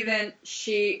that even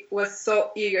she was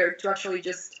so eager to actually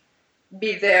just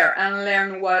be there and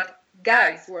learn what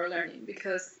guys were learning,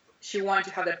 because she wanted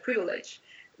to have that privilege,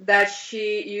 that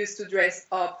she used to dress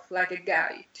up like a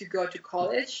guy to go to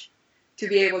college, to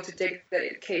be able to take that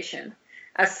education.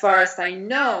 As far as I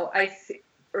know,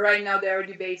 right now there are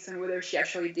debates on whether she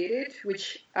actually did it,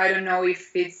 which I don't know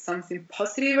if it's something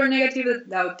positive or negative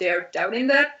that they're doubting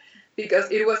that,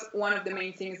 because it was one of the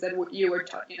main things that you were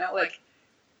taught, you know, like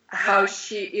how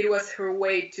it was her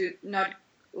way to not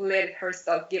let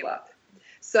herself give up.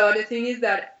 So the thing is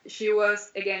that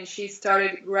she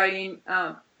started writing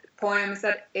poems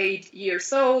at 8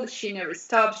 years old. She never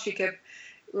stopped. She kept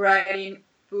writing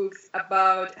books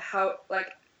about how,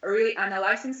 like, really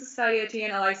analyzing society,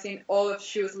 analyzing all of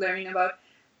she was learning about.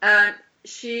 And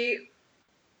she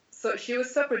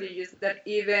was so prodigious that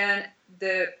even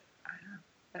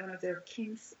I don't know if they're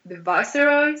kings, the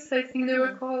viceroys, I think they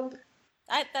were called.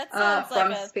 That sounds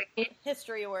like a Spain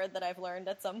history word that I've learned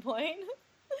at some point.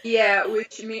 Yeah,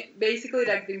 which means basically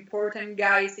like the important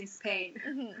guys in Spain.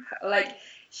 Like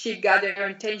she got their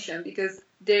attention because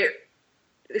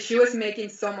she was making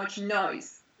so much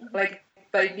noise, like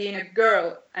by being a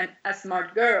girl and a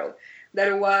smart girl, that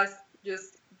it was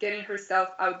just getting herself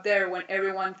out there when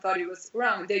everyone thought it was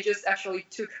wrong. They just actually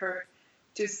took her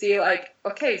to see, like,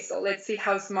 okay, so let's see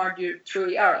how smart you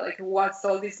truly are. Like, what's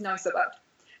all this noise about?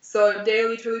 So they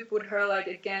literally put her like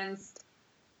against,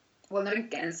 well, not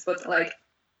against, but like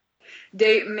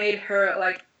they made her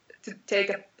like to take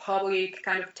a public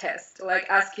kind of test, like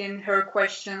asking her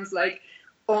questions like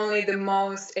only the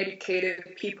most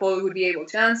educated people would be able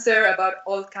to answer about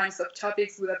all kinds of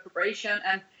topics without preparation.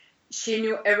 And she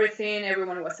knew everything.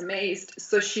 Everyone was amazed.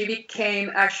 So she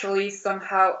became actually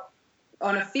somehow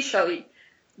unofficially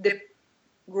the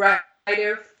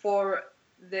writer for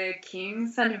the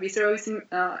kings and viceroys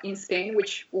in Spain,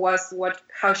 which was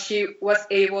how she was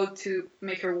able to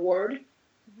make her word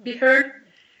be heard.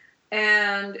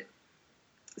 And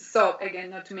so again,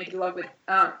 not to make it long,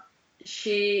 but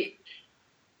she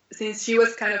since she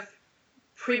was kind of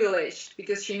privileged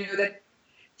because she knew that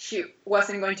she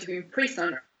wasn't going to be in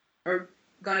prison or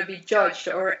going to be judged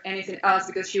or anything else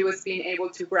because she was being able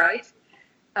to write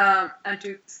and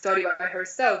to study by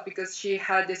herself because she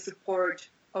had the support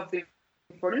of the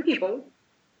important people.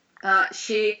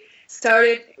 She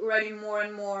started writing more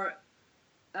and more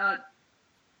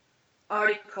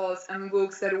articles and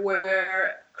books that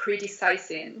were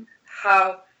criticizing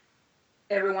how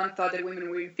everyone thought that women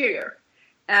were inferior.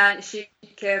 And she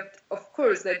kept, of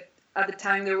course, that at the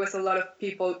time there was a lot of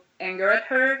people angry at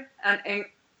her and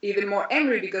even more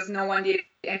angry because no one did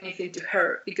anything to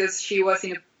her because she was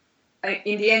in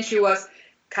the end she was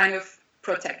kind of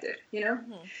protected, you know.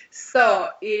 Mm-hmm. So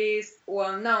it is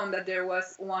well known that there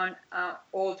was one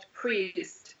old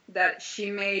priest that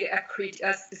she made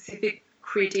a specific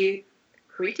critique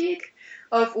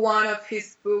of one of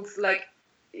his books. Like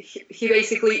he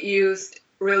basically used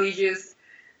religious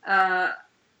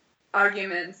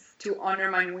arguments to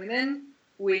undermine women,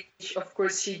 which of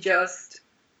course she just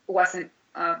wasn't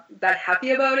that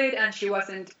happy about it, and she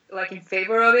wasn't like in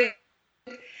favor of it.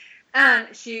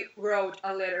 And she wrote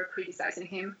a letter criticizing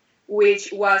him,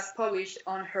 which was published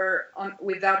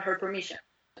without her permission.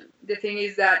 The thing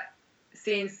is that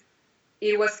since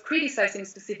it was criticizing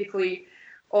specifically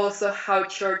also how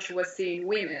church was seeing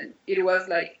women, it was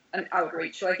like an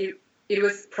outrage. Like it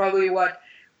was probably what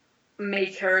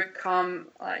made her come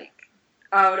like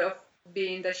out of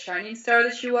being the shining star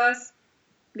that she was,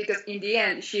 because in the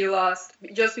end she lost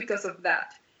just because of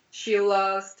that. She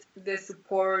lost the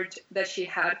support that she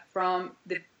had from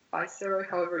the viceroy,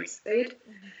 however you say it.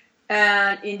 Mm-hmm.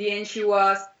 And in the end, she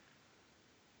was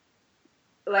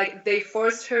like, they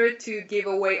forced her to give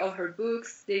away all her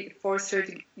books. They forced her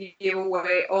to give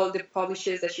away all the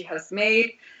publishes that she has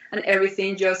made and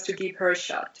everything just to give her a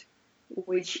shot,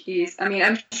 which is, I mean,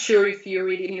 I'm sure if you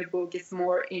read it in a book, it's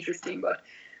more interesting. But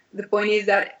the point is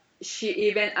that she,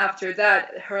 even after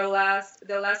that,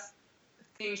 the last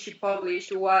thing she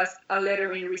published was a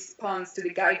letter in response to the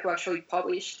guy who actually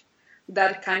published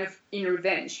that, kind of in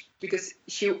revenge, because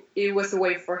it was a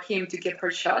way for him to get her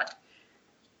shot.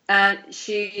 And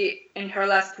she, in her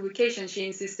last publication, she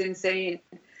insisted in saying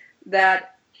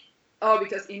that,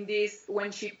 because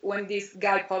when this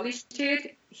guy published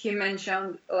it, he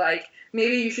mentioned like,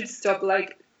 maybe you should stop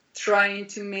like trying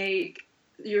to make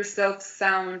yourself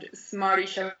sound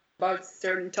smartish about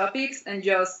certain topics and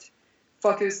just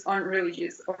focus on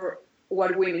religious or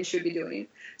what women should be doing.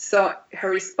 So her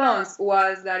response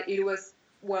was that it was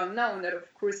well known that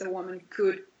of course a woman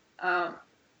could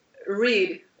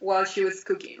read while she was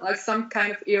cooking, like some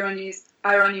kind of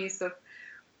ironies of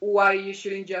why you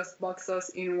shouldn't just box us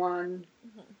in one,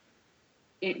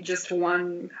 in just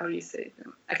one, how do you say it,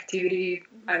 activity,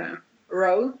 I don't know,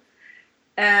 role.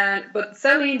 But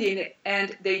sadly in the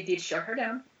end they did shut her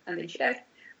down and then she died.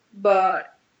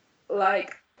 But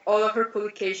like all of her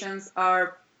publications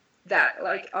are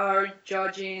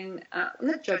judging,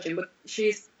 not judging, but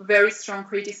she's very strong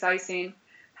criticizing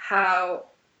how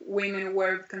women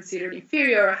were considered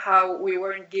inferior, how we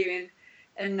weren't given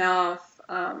enough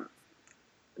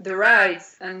the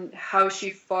rights, and how she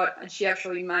fought and she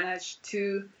actually managed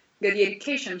to get the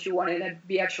education she wanted and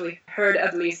be actually heard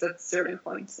at least at certain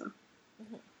points. So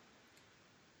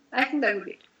I think that would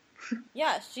be it.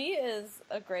 Yeah, she is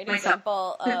a great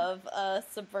example of a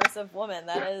subversive woman.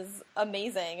 That is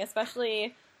amazing,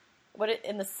 especially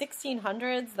in the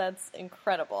 1600s. That's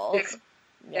incredible.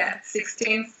 Yeah,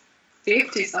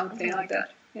 1650 something like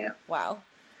that. Yeah. Wow.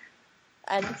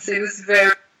 And so it was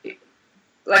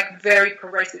very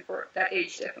progressive for that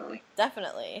age, definitely.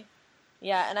 Definitely.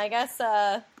 Yeah, and I guess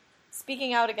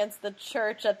speaking out against the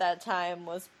church at that time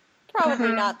was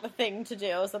probably not the thing to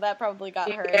do, so that probably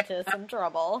got her into some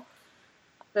trouble.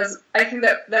 I think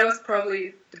that was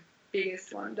probably the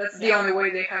biggest one. That's the only way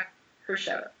they had her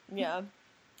shut up. Yeah.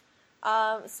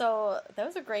 So that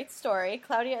was a great story.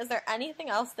 Claudia, is there anything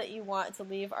else that you want to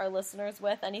leave our listeners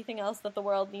with? Anything else that the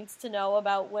world needs to know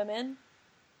about women?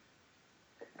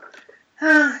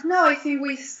 No, I think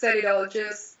we said it all.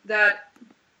 Just that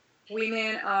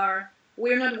we're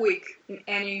not weak in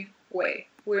any way.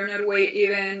 We're not weak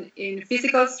even in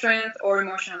physical strength or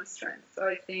emotional strength. So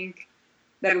I think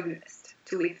that would be best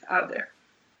to leave out there.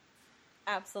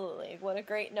 Absolutely. What a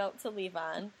great note to leave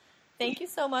on. Thank you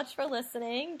so much for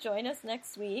listening. Join us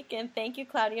next week. And thank you,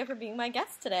 Claudia, for being my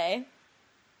guest today.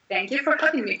 Thank you for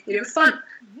having me. It was fun.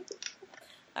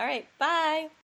 All right. Bye.